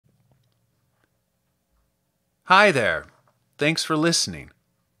Hi there. Thanks for listening.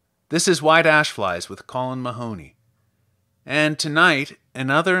 This is White Ash Flies with Colin Mahoney. And tonight,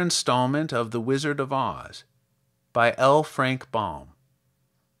 another installment of The Wizard of Oz by L. Frank Baum.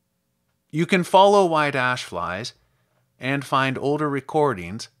 You can follow White Ash Flies and find older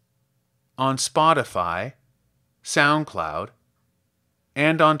recordings on Spotify, SoundCloud,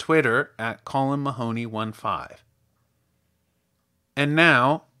 and on Twitter at Colin Mahoney15. And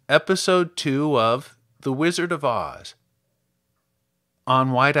now, Episode 2 of The Wizard of Oz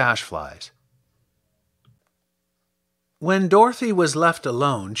on White Ash Flies. When Dorothy was left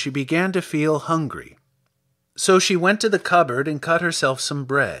alone, she began to feel hungry. So she went to the cupboard and cut herself some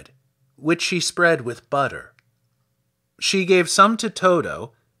bread, which she spread with butter. She gave some to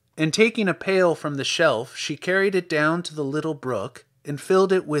Toto, and taking a pail from the shelf, she carried it down to the little brook and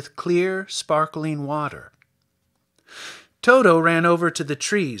filled it with clear, sparkling water. Toto ran over to the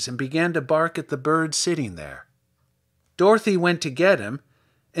trees and began to bark at the bird sitting there. Dorothy went to get him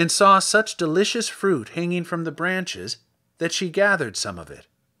and saw such delicious fruit hanging from the branches that she gathered some of it,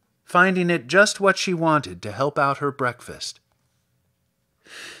 finding it just what she wanted to help out her breakfast.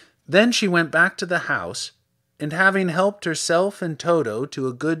 Then she went back to the house, and having helped herself and Toto to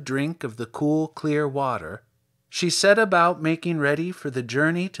a good drink of the cool, clear water, she set about making ready for the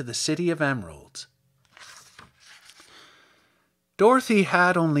journey to the City of Emeralds. Dorothy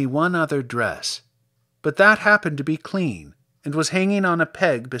had only one other dress, but that happened to be clean and was hanging on a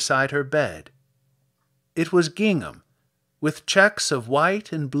peg beside her bed. It was gingham, with checks of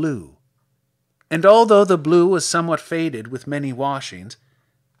white and blue, and although the blue was somewhat faded with many washings,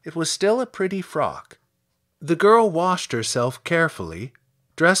 it was still a pretty frock. The girl washed herself carefully,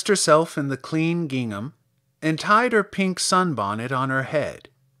 dressed herself in the clean gingham, and tied her pink sunbonnet on her head.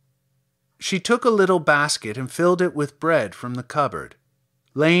 She took a little basket and filled it with bread from the cupboard,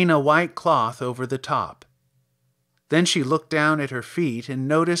 laying a white cloth over the top. Then she looked down at her feet and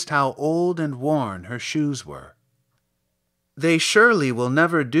noticed how old and worn her shoes were. "They surely will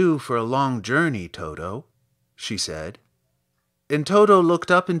never do for a long journey, Toto," she said. And Toto looked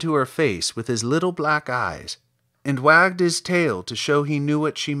up into her face with his little black eyes and wagged his tail to show he knew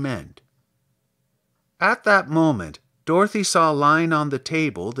what she meant. At that moment, Dorothy saw lying on the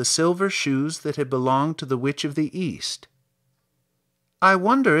table the silver shoes that had belonged to the Witch of the East. "I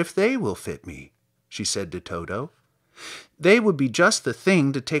wonder if they will fit me," she said to Toto. "They would be just the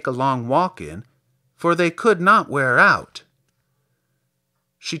thing to take a long walk in, for they could not wear out."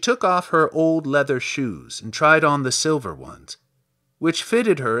 She took off her old leather shoes and tried on the silver ones, which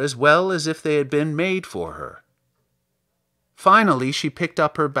fitted her as well as if they had been made for her. Finally, she picked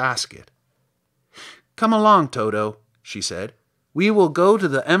up her basket. "Come along, Toto," she said. "We will go to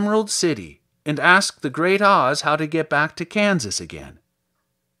the Emerald City and ask the Great Oz how to get back to Kansas again."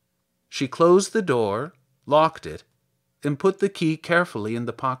 She closed the door, locked it, and put the key carefully in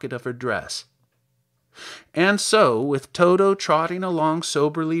the pocket of her dress. And so, with Toto trotting along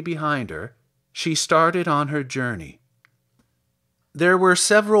soberly behind her, she started on her journey. There were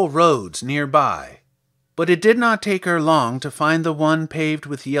several roads nearby, but it did not take her long to find the one paved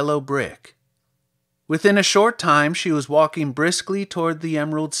with yellow brick. Within a short time she was walking briskly toward the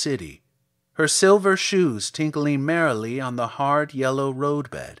Emerald City, her silver shoes tinkling merrily on the hard yellow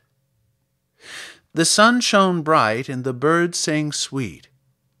roadbed. The sun shone bright and the birds sang sweet,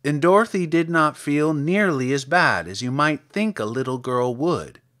 and Dorothy did not feel nearly as bad as you might think a little girl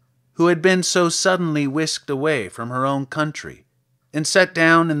would, who had been so suddenly whisked away from her own country and set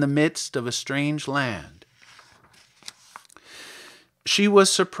down in the midst of a strange land. She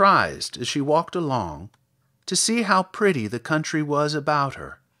was surprised, as she walked along, to see how pretty the country was about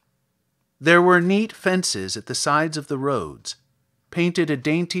her. There were neat fences at the sides of the roads, painted a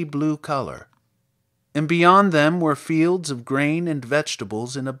dainty blue color, and beyond them were fields of grain and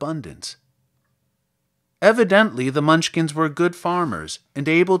vegetables in abundance. Evidently, the Munchkins were good farmers and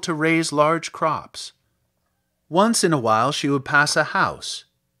able to raise large crops. Once in a while she would pass a house,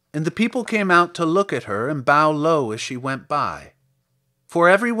 and the people came out to look at her and bow low as she went by, for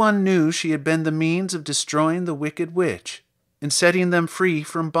everyone knew she had been the means of destroying the wicked witch and setting them free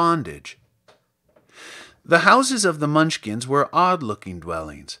from bondage. The houses of the Munchkins were odd-looking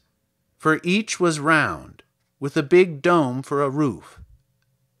dwellings, for each was round, with a big dome for a roof.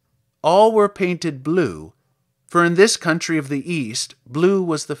 All were painted blue, for in this country of the East, blue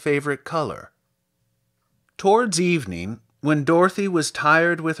was the favorite color. Towards evening, when Dorothy was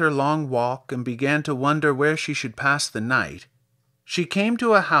tired with her long walk and began to wonder where she should pass the night, she came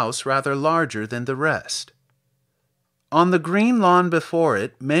to a house rather larger than the rest. On the green lawn before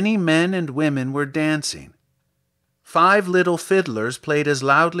it, many men and women were dancing. 5 little fiddlers played as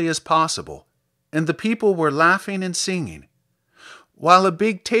loudly as possible, and the people were laughing and singing, while a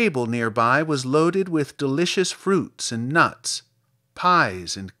big table nearby was loaded with delicious fruits and nuts,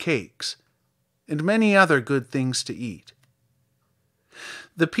 pies and cakes, and many other good things to eat.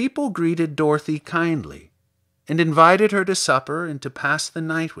 The people greeted Dorothy kindly, and invited her to supper and to pass the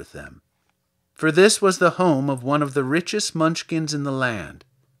night with them, for this was the home of one of the richest munchkins in the land,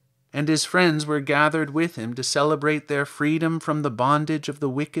 and his friends were gathered with him to celebrate their freedom from the bondage of the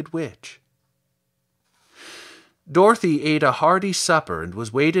wicked witch. Dorothy ate a hearty supper and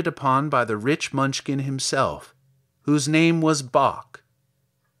was waited upon by the rich munchkin himself, whose name was Bach.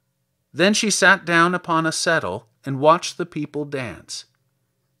 Then she sat down upon a settle and watched the people dance.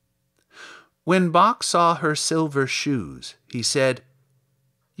 When Bach saw her silver shoes, he said,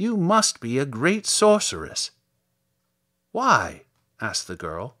 "You must be a great sorceress." "Why?" asked the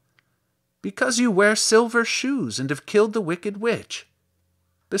girl. "Because you wear silver shoes and have killed the wicked witch.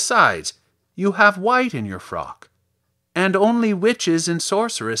 Besides, you have white in your frock, and only witches and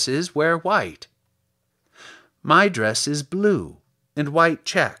sorceresses wear white." "My dress is blue and white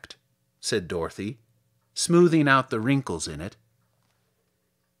checked," said Dorothy, smoothing out the wrinkles in it.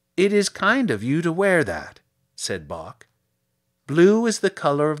 "It is kind of you to wear that," said Bach. "Blue is the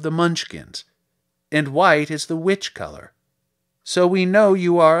color of the Munchkins, and white is the witch color, so we know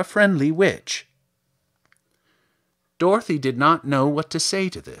you are a friendly witch." Dorothy did not know what to say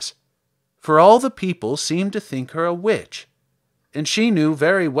to this, for all the people seemed to think her a witch, and she knew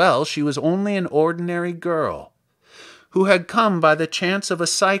very well she was only an ordinary girl, who had come by the chance of a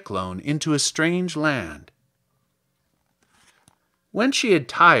cyclone into a strange land. When she had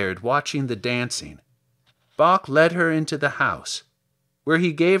tired watching the dancing, Bach led her into the house, where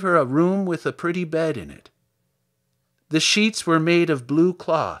he gave her a room with a pretty bed in it. The sheets were made of blue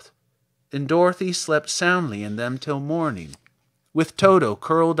cloth, and Dorothy slept soundly in them till morning, with Toto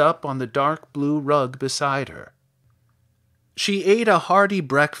curled up on the dark blue rug beside her. She ate a hearty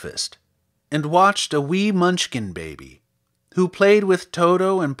breakfast, and watched a wee Munchkin baby, who played with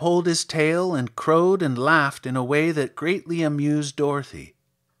Toto and pulled his tail and crowed and laughed in a way that greatly amused Dorothy.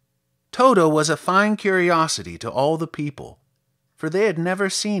 Toto was a fine curiosity to all the people, for they had never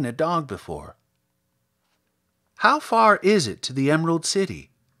seen a dog before. "How far is it to the Emerald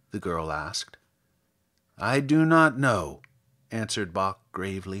City?" the girl asked. "I do not know," answered Bach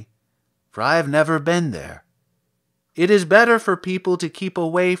gravely, "for I have never been there. It is better for people to keep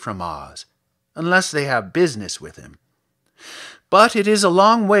away from Oz, unless they have business with him. But it is a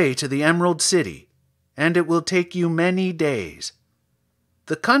long way to the Emerald City, and it will take you many days.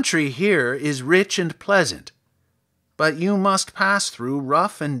 The country here is rich and pleasant, but you must pass through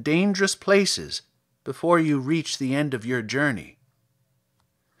rough and dangerous places before you reach the end of your journey."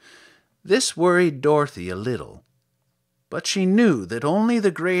 This worried Dorothy a little, but she knew that only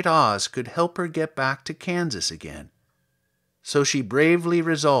the Great Oz could help her get back to Kansas again, so she bravely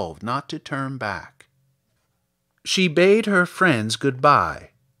resolved not to turn back. She bade her friends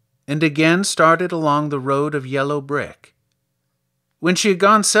goodbye, and again started along the road of yellow brick. When she had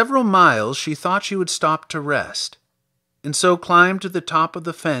gone several miles, she thought she would stop to rest, and so climbed to the top of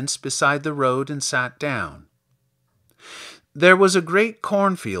the fence beside the road and sat down. There was a great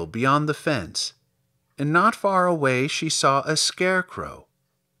cornfield beyond the fence, and not far away she saw a scarecrow,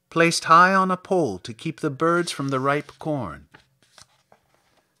 placed high on a pole to keep the birds from the ripe corn.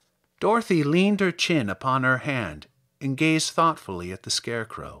 Dorothy leaned her chin upon her hand and gazed thoughtfully at the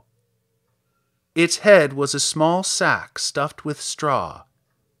scarecrow. Its head was a small sack stuffed with straw,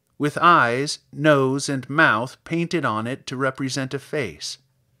 with eyes, nose, and mouth painted on it to represent a face.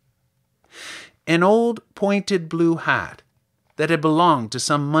 An old pointed blue hat that had belonged to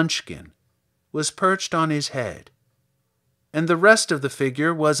some Munchkin was perched on his head, and the rest of the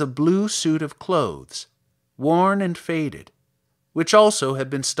figure was a blue suit of clothes, worn and faded, which also had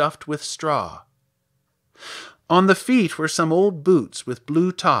been stuffed with straw. On the feet were some old boots with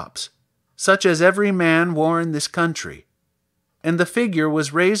blue tops, such as every man wore in this country, and the figure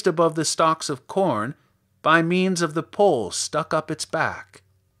was raised above the stalks of corn by means of the pole stuck up its back.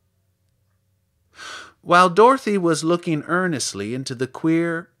 While Dorothy was looking earnestly into the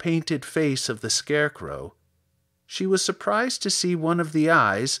queer, painted face of the scarecrow, she was surprised to see one of the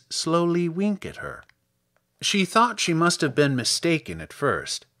eyes slowly wink at her. She thought she must have been mistaken at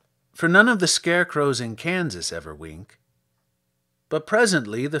first, for none of the scarecrows in Kansas ever wink. But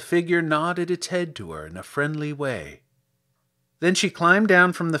presently the figure nodded its head to her in a friendly way. Then she climbed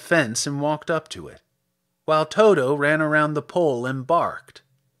down from the fence and walked up to it, while Toto ran around the pole and barked.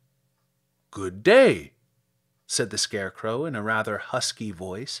 "Good day," said the scarecrow in a rather husky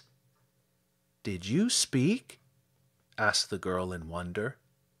voice. "Did you speak?" asked the girl in wonder.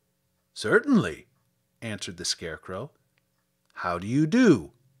 "Certainly," answered the Scarecrow. "How do you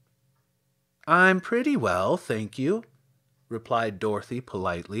do?" "I'm pretty well, thank you," replied Dorothy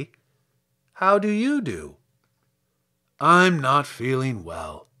politely. "How do you do?" "I'm not feeling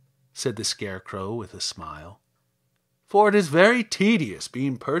well," said the Scarecrow with a smile. "For it is very tedious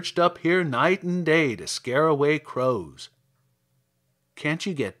being perched up here night and day to scare away crows." "Can't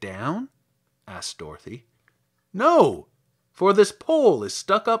you get down?" asked Dorothy. "No, for this pole is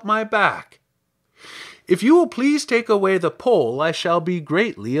stuck up my back. If you will please take away the pole, I shall be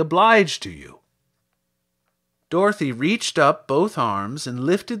greatly obliged to you." Dorothy reached up both arms and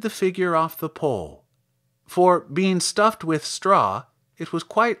lifted the figure off the pole, for, being stuffed with straw, it was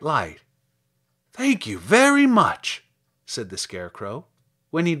quite light. "Thank you very much," said the Scarecrow,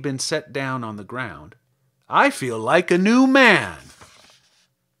 when he'd been set down on the ground. "I feel like a new man."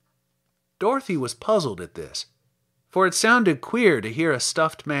 Dorothy was puzzled at this, for it sounded queer to hear a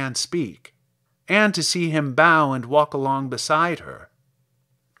stuffed man speak, and to see him bow and walk along beside her.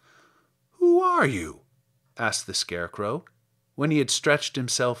 "Who are you?" asked the Scarecrow, when he had stretched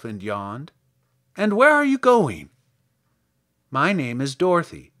himself and yawned. "And where are you going?" "My name is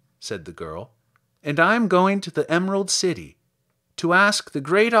Dorothy," said the girl, "and I am going to the Emerald City, to ask the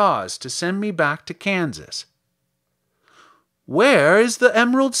Great Oz to send me back to Kansas." "Where is the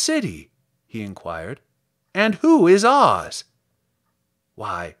Emerald City?" he inquired. "And who is Oz?"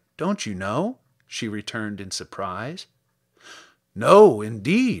 "Why, don't you know?" she returned in surprise. "No,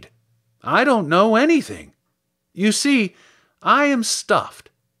 indeed. I don't know anything. You see, I am stuffed,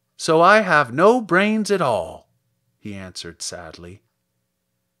 so I have no brains at all," he answered sadly.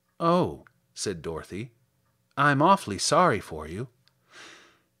 "Oh," said Dorothy, "I'm awfully sorry for you."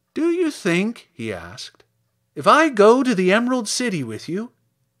 "Do you think," he asked, "if I go to the Emerald City with you,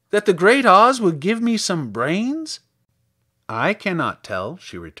 that the Great Oz will give me some brains?" "I cannot tell,"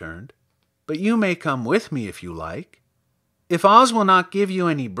 she returned, "but you may come with me if you like. If Oz will not give you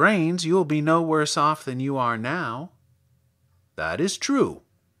any brains, you will be no worse off than you are now." "That is true,"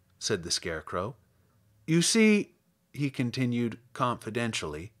 said the Scarecrow. "You see," he continued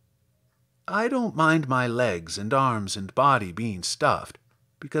confidentially, "I don't mind my legs and arms and body being stuffed,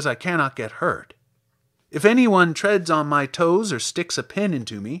 because I cannot get hurt. If anyone treads on my toes or sticks a pin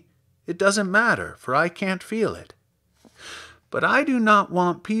into me, it doesn't matter, for I can't feel it. But I do not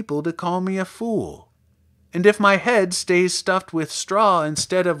want people to call me a fool. And if my head stays stuffed with straw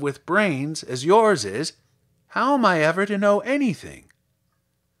instead of with brains, as yours is, how am I ever to know anything?"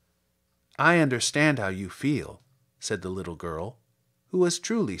 "I understand how you feel," said the little girl, who was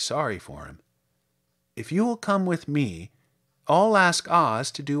truly sorry for him. "If you will come with me, I'll ask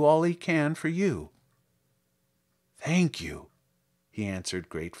Oz to do all he can for you." "Thank you," he answered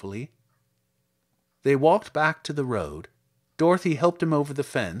gratefully. They walked back to the road. Dorothy helped him over the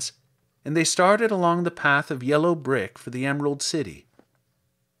fence, and they started along the path of yellow brick for the Emerald City.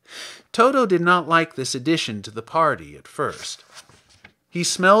 Toto did not like this addition to the party at first. He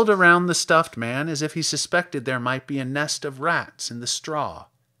smelled around the stuffed man as if he suspected there might be a nest of rats in the straw,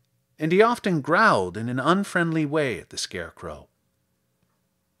 and he often growled in an unfriendly way at the Scarecrow.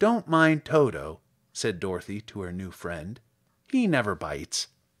 "Don't mind Toto," said Dorothy to her new friend. "He never bites."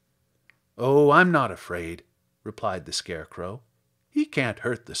 "Oh, I'm not afraid," replied the Scarecrow. "He can't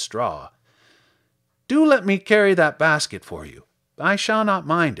hurt the straw. Do let me carry that basket for you. I shall not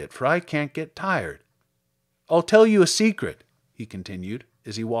mind it, for I can't get tired. I'll tell you a secret," he continued,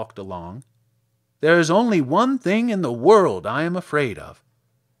 as he walked along. "There is only one thing in the world I am afraid of."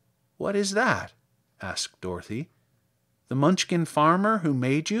 "What is that?" asked Dorothy. "The Munchkin farmer who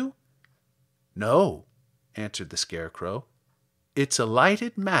made you?" "No," answered the Scarecrow. "It's a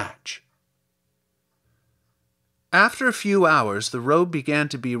lighted match." After a few hours, the road began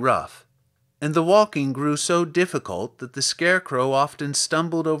to be rough, and the walking grew so difficult that the Scarecrow often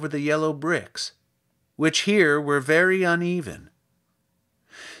stumbled over the yellow bricks, which here were very uneven.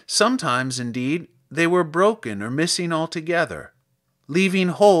 Sometimes, indeed, they were broken or missing altogether, leaving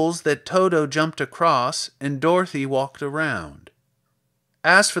holes that Toto jumped across and Dorothy walked around.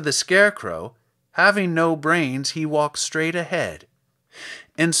 As for the Scarecrow, having no brains, he walked straight ahead,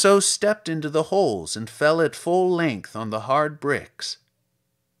 and so stepped into the holes and fell at full length on the hard bricks.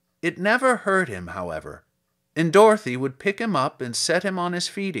 It never hurt him, however, and Dorothy would pick him up and set him on his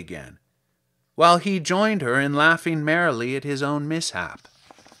feet again, while he joined her in laughing merrily at his own mishap.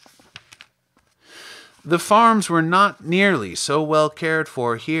 The farms were not nearly so well cared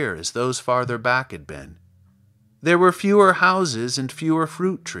for here as those farther back had been. There were fewer houses and fewer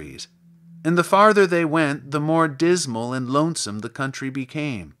fruit trees, and the farther they went, the more dismal and lonesome the country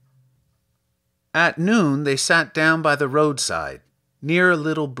became. At noon they sat down by the roadside, near a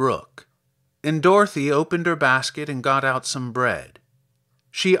little brook, and Dorothy opened her basket and got out some bread.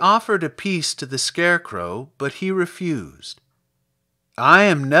 She offered a piece to the Scarecrow, but he refused. "I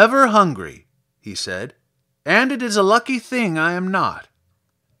am never hungry," he said, "and it is a lucky thing I am not,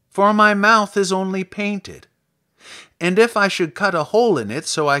 for my mouth is only painted, and if I should cut a hole in it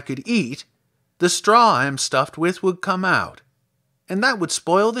so I could eat, the straw I am stuffed with would come out, and that would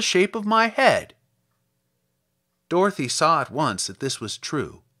spoil the shape of my head." Dorothy saw at once that this was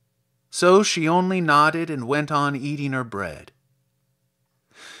true, so she only nodded and went on eating her bread.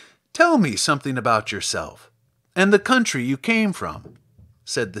 "Tell me something about yourself, and the country you came from,"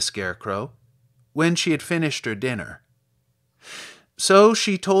 said the Scarecrow, when she had finished her dinner. So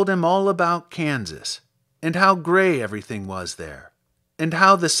she told him all about Kansas, and how gray everything was there, and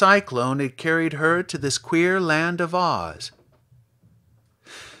how the cyclone had carried her to this queer land of Oz.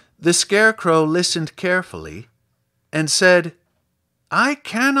 The Scarecrow listened carefully, and said, "I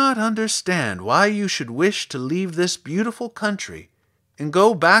cannot understand why you should wish to leave this beautiful country and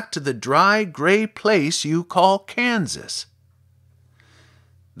go back to the dry, gray place you call Kansas."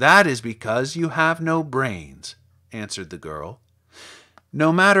 "That is because you have no brains," answered the girl.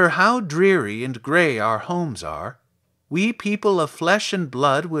 "No matter how dreary and gray our homes are, we people of flesh and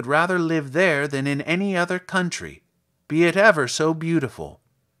blood would rather live there than in any other country, be it ever so beautiful.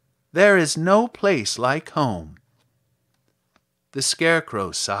 There is no place like home." The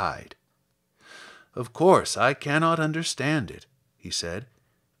Scarecrow sighed. "Of course, I cannot understand it," he said.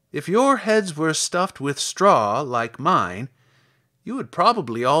 "If your heads were stuffed with straw, like mine, you would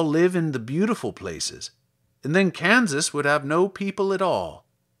probably all live in the beautiful places, and then Kansas would have no people at all.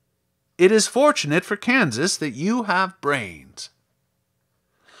 It is fortunate for Kansas that you have brains."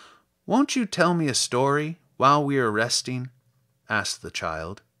 "Won't you tell me a story while we are resting?" asked the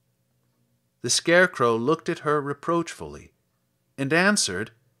child. The Scarecrow looked at her reproachfully, and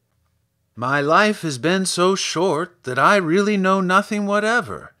answered, "My life has been so short that I really know nothing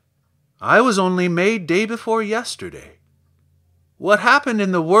whatever. I was only made day before yesterday. What happened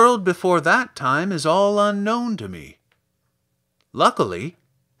in the world before that time is all unknown to me. Luckily,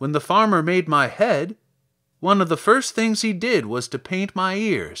 when the farmer made my head, one of the first things he did was to paint my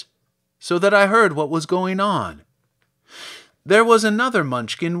ears, so that I heard what was going on. There was another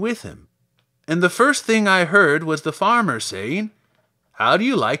Munchkin with him, and the first thing I heard was the farmer saying, 'How do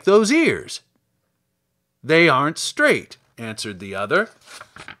you like those ears?' 'They aren't straight,' answered the other.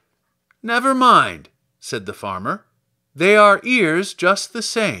 'Never mind,' said the farmer. 'They are ears just the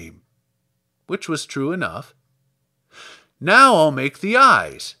same,' which was true enough. 'Now I'll make the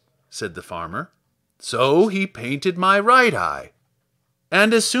eyes,' said the farmer. So he painted my right eye,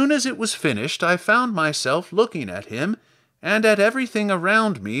 and as soon as it was finished I found myself looking at him and at everything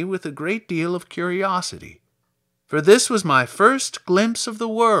around me with a great deal of curiosity, for this was my first glimpse of the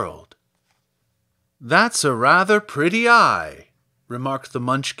world." "That's a rather pretty eye," remarked the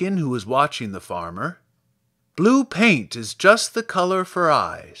Munchkin who was watching the farmer. "Blue paint is just the color for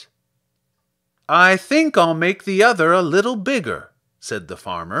eyes." "I think I'll make the other a little bigger," said the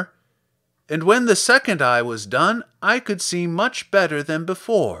farmer, and when the second eye was done I could see much better than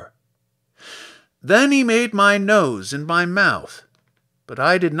before. Then he made my nose and my mouth, but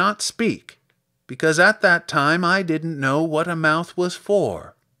I did not speak, because at that time I didn't know what a mouth was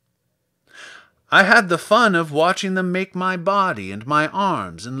for. I had the fun of watching them make my body and my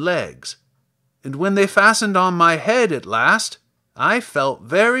arms and legs, and when they fastened on my head at last, I felt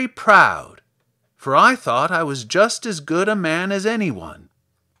very proud, for I thought I was just as good a man as anyone.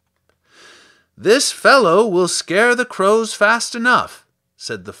 "This fellow will scare the crows fast enough,"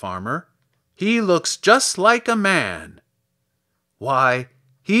 said the farmer. "He looks just like a man." "Why,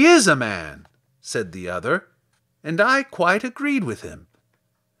 he is a man," said the other, and I quite agreed with him.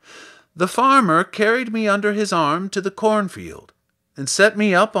 The farmer carried me under his arm to the cornfield, and set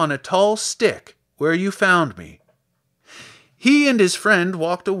me up on a tall stick where you found me. He and his friend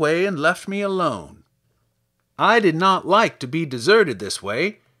walked away and left me alone. I did not like to be deserted this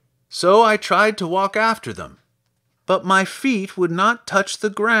way, so I tried to walk after them, but my feet would not touch the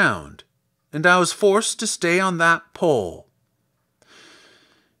ground, and I was forced to stay on that pole.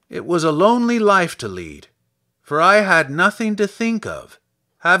 It was a lonely life to lead, for I had nothing to think of,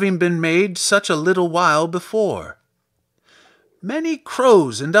 having been made such a little while before. Many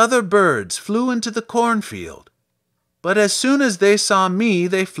crows and other birds flew into the cornfield, but as soon as they saw me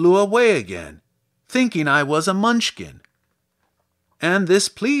they flew away again, thinking I was a Munchkin. And this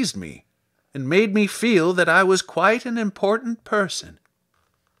pleased me, and made me feel that I was quite an important person.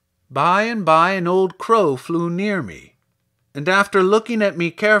 By and by an old crow flew near me, and after looking at me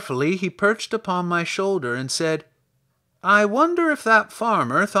carefully he perched upon my shoulder and said, I wonder if that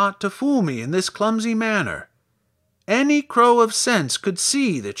farmer thought to fool me in this clumsy manner. Any crow of sense could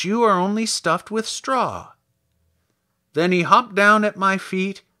see that you are only stuffed with straw." Then he hopped down at my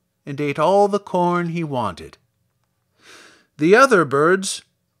feet and ate all the corn he wanted. The other birds,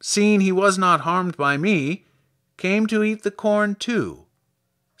 seeing he was not harmed by me, came to eat the corn too.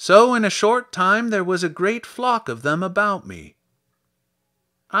 So in a short time there was a great flock of them about me.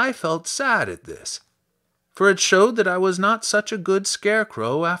 I felt sad at this, for it showed that I was not such a good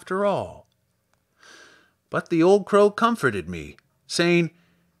scarecrow after all. But the old crow comforted me, saying,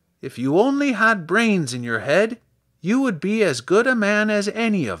 "If you only had brains in your head, you would be as good a man as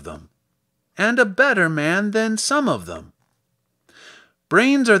any of them, and a better man than some of them.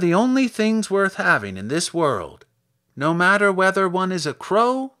 Brains are the only things worth having in this world, no matter whether one is a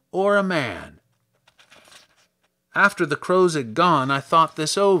crow or a man." After the crows had gone, I thought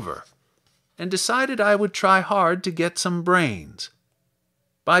this over, and decided I would try hard to get some brains.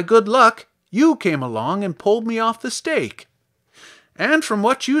 By good luck, you came along and pulled me off the stake. And from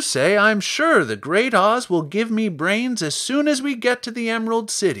what you say, I'm sure the Great Oz will give me brains as soon as we get to the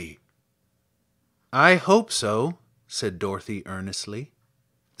Emerald City. "I hope so," said Dorothy earnestly,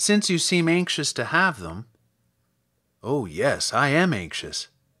 "since you seem anxious to have them." "Oh, yes, I am anxious,"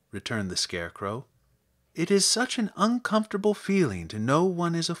 returned the Scarecrow. "It is such an uncomfortable feeling to know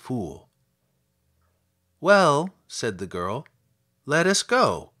one is a fool." "Well," said the girl, "let us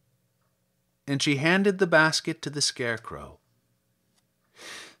go." And she handed the basket to the Scarecrow.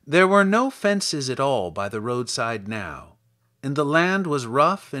 There were no fences at all by the roadside now, and the land was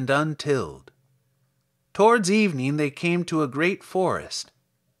rough and untilled. Towards evening they came to a great forest,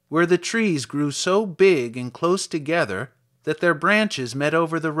 where the trees grew so big and close together that their branches met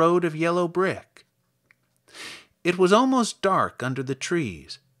over the road of yellow brick. It was almost dark under the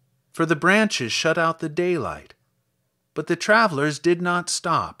trees, for the branches shut out the daylight, but the travelers did not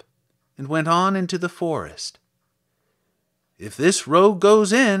stop, and went on into the forest. "If this road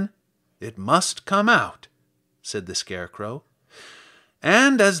goes in, it must come out," said the Scarecrow.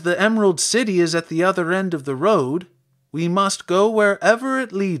 "And as the Emerald City is at the other end of the road, we must go wherever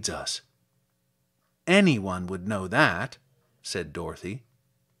it leads us." "Anyone would know that," said Dorothy.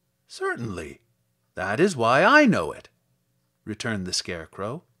 "Certainly. That is why I know it," returned the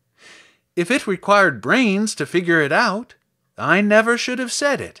Scarecrow. "If it required brains to figure it out, I never should have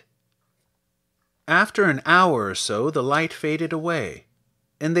said it." After an hour or so, the light faded away,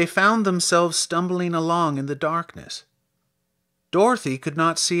 and they found themselves stumbling along in the darkness. Dorothy could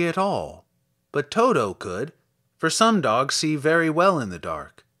not see at all, but Toto could, for some dogs see very well in the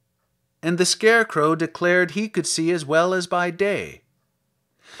dark, and the Scarecrow declared he could see as well as by day.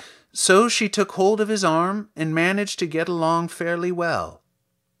 So she took hold of his arm and managed to get along fairly well.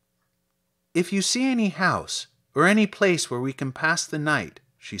 "If you see any house or any place where we can pass the night,"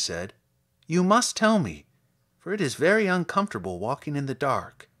 she said, "you must tell me, for it is very uncomfortable walking in the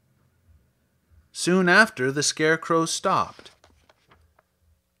dark." Soon after, the Scarecrow stopped.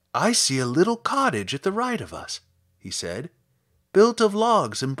 "I see a little cottage at the right of us," he said, "built of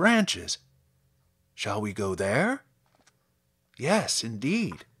logs and branches. Shall we go there?" "Yes,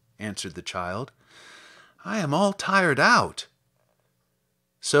 indeed," answered the child. "I am all tired out."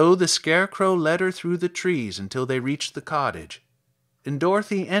 So the Scarecrow led her through the trees until they reached the cottage, and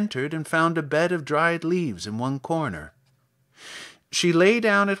Dorothy entered and found a bed of dried leaves in one corner. She lay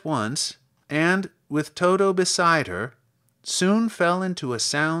down at once, and, with Toto beside her, soon fell into a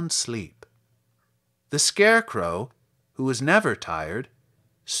sound sleep. The Scarecrow, who was never tired,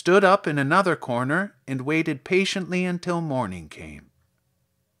 stood up in another corner and waited patiently until morning came.